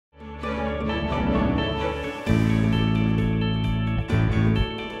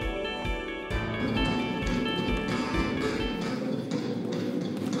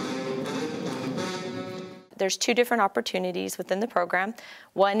There's two different opportunities within the program.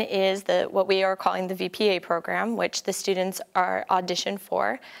 One is what we are calling the VPA program, which the students are auditioned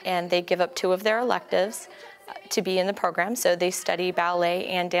for, and they give up 2 of their electives to be in the program. So they study ballet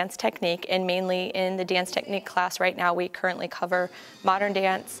and dance technique, and mainly in the dance technique class right now we currently cover modern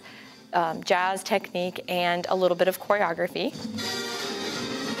dance, jazz technique, and a little bit of choreography.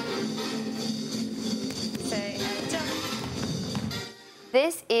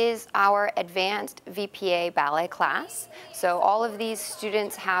 This is our advanced VPA ballet class. So all of these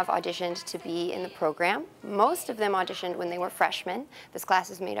students have auditioned to be in the program. Most of them auditioned when they were freshmen. This class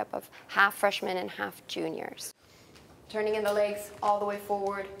is made up of half freshmen and half juniors. Turning in the legs all the way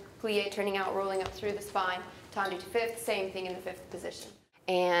forward, plie, turning out, rolling up through the spine, tendu to fifth, same thing in the 5th position.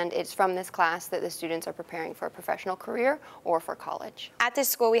 And it's from this class that the students are preparing for a professional career or for college. At this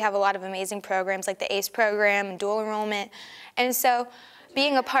school we have a lot of amazing programs like the ACE program and dual enrollment, and so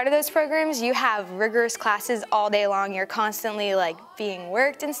being a part of those programs, you have rigorous classes all day long. You're constantly like being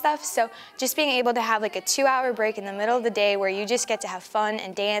worked and stuff. So just being able to have like a 2-hour break in the middle of the day where you just get to have fun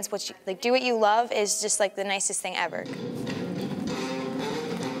and dance, do what you love, is just like the nicest thing ever.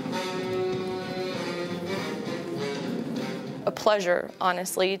 A pleasure,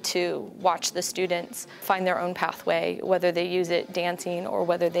 honestly, to watch the students find their own pathway, whether they use it dancing or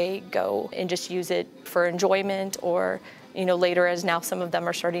whether they go and just use it for enjoyment, or later, as now some of them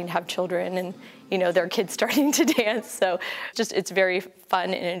are starting to have children and their kids starting to dance. So just it's very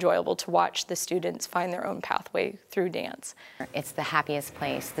fun and enjoyable to watch the students find their own pathway through dance. It's the happiest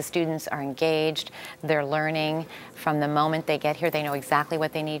place. The students are engaged, they're learning. From the moment they get here, they know exactly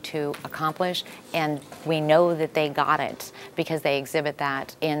what they need to accomplish, and we know that they got it because they exhibit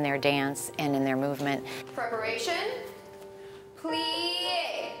that in their dance and in their movement. Preparation,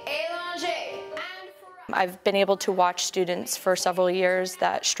 plie, allongé. I've been able to watch students for several years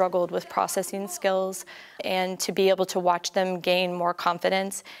that struggled with processing skills, and to be able to watch them gain more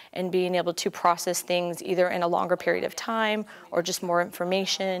confidence and being able to process things either in a longer period of time or just more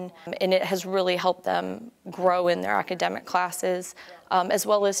information. And it has really helped them grow in their academic classes, as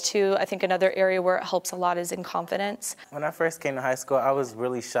well as I think another area where it helps a lot is in confidence. When I first came to high school, I was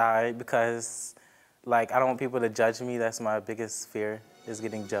really shy because I don't want people to judge me. That's my biggest fear, is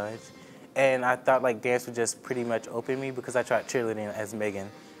getting judged. And I thought dance would just pretty much open me, because I tried cheerleading as Megan.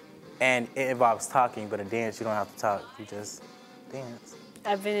 And it involves talking, but in dance you don't have to talk, you just dance.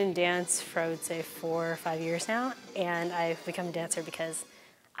 I've been in dance for, I would say, 4 or 5 years now, and I've become a dancer because,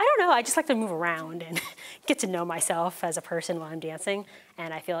 I don't know, I just like to move around and get to know myself as a person while I'm dancing,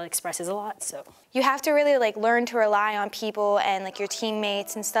 and I feel it expresses a lot, so. You have to really learn to rely on people and your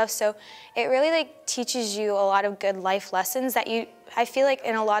teammates and stuff, so it really teaches you a lot of good life lessons that I feel like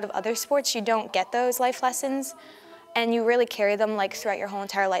in a lot of other sports you don't get those life lessons, and you really carry them throughout your whole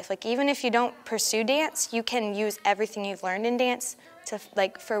entire life. Even if you don't pursue dance, you can use everything you've learned in dance to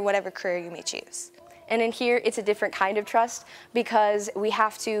for whatever career you may choose. And in here, it's a different kind of trust, because we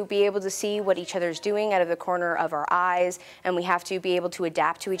have to be able to see what each other's doing out of the corner of our eyes, and we have to be able to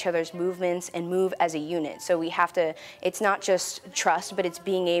adapt to each other's movements and move as a unit. So we have to, it's not just trust, but it's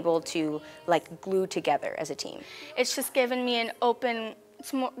being able to glue together as a team. It's just given me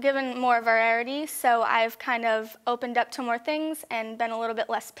given more variety, so I've kind of opened up to more things and been a little bit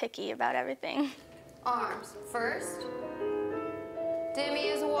less picky about everything. Arms first, demi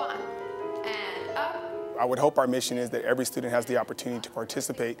is 1. And up. I would hope our mission is that every student has the opportunity to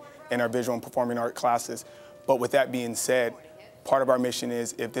participate in our visual and performing art classes. But with that being said, part of our mission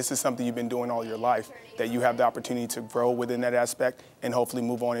is, if this is something you've been doing all your life, that you have the opportunity to grow within that aspect and hopefully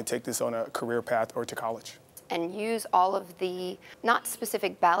move on and take this on a career path or to college. And use all of the, not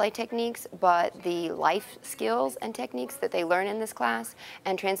specific ballet techniques, but the life skills and techniques that they learn in this class,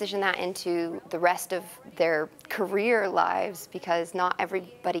 and transition that into the rest of their career lives, because not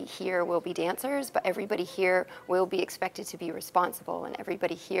everybody here will be dancers, but everybody here will be expected to be responsible, and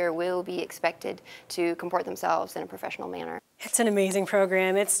everybody here will be expected to comport themselves in a professional manner. It's an amazing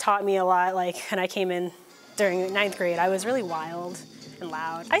program. It's taught me a lot. When I came in during 9th grade, I was really wild and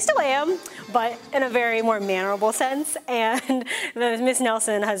loud. I still am, but in a very more mannerable sense, and Miss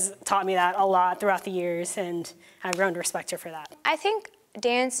Nelson has taught me that a lot throughout the years, and I've grown to respect her for that. I think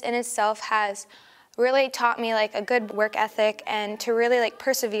dance in itself has really taught me a good work ethic, and to really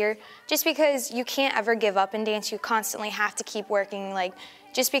persevere, just because you can't ever give up in dance. You constantly have to keep working.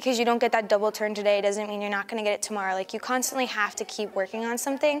 Just because you don't get that double turn today doesn't mean you're not going to get it tomorrow. You constantly have to keep working on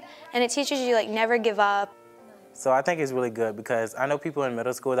something, and it teaches you never give up. So I think it's really good, because I know people in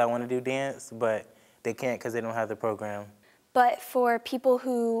middle school that want to do dance, but they can't because they don't have the program. But for people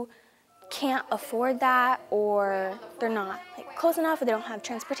who can't afford that, or they're not like close enough, or they don't have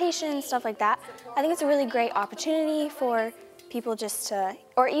transportation, stuff like that. I think it's a really great opportunity for people just to,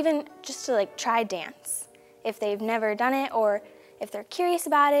 or even just to like try dance. If they've never done it, or if they're curious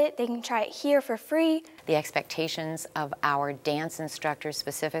about it, they can try it here for free. The expectations of our dance instructors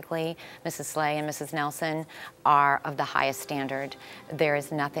specifically, Mrs. Slay and Mrs. Nelson, are of the highest standard. There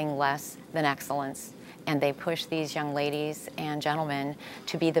is nothing less than excellence, and they push these young ladies and gentlemen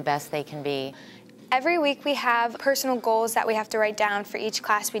to be the best they can be. Every week we have personal goals that we have to write down for each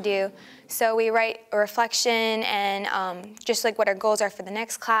class we do. So we write a reflection and just like what our goals are for the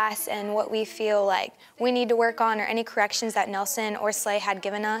next class and what we feel like we need to work on, or any corrections that Nelson or Slay had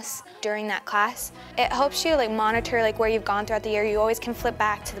given us during that class. It helps you like monitor like where you've gone throughout the year. You always can flip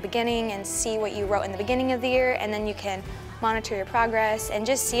back to the beginning and see what you wrote in the beginning of the year, and then you can monitor your progress and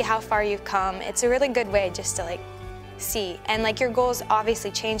just see how far you've come. It's a really good way just to like see. And like your goals obviously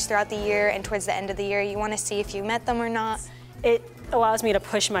change throughout the year, and towards the end of the year you want to see if you met them or not. It allows me to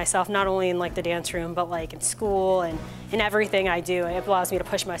push myself not only in like the dance room, but like in school and in everything I do. It allows me to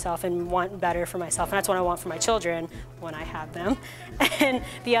push myself and want better for myself, and that's what I want for my children when I have them. And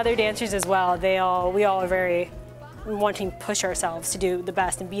the other dancers as well, we all are very wanting to push ourselves to do the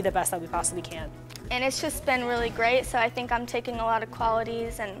best and be the best that we possibly can. And it's just been really great, so I think I'm taking a lot of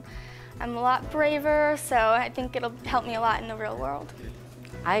qualities, and I'm a lot braver, so I think it'll help me a lot in the real world.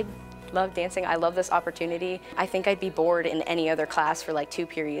 I love dancing. I love this opportunity. I think I'd be bored in any other class for like 2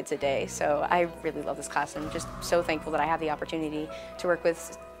 periods a day, so I really love this class, and I'm just so thankful that I have the opportunity to work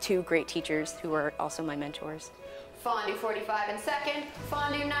with 2 great teachers who are also my mentors. Fondue 45 in second,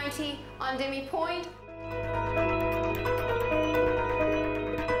 Fondue 90 on demi-point.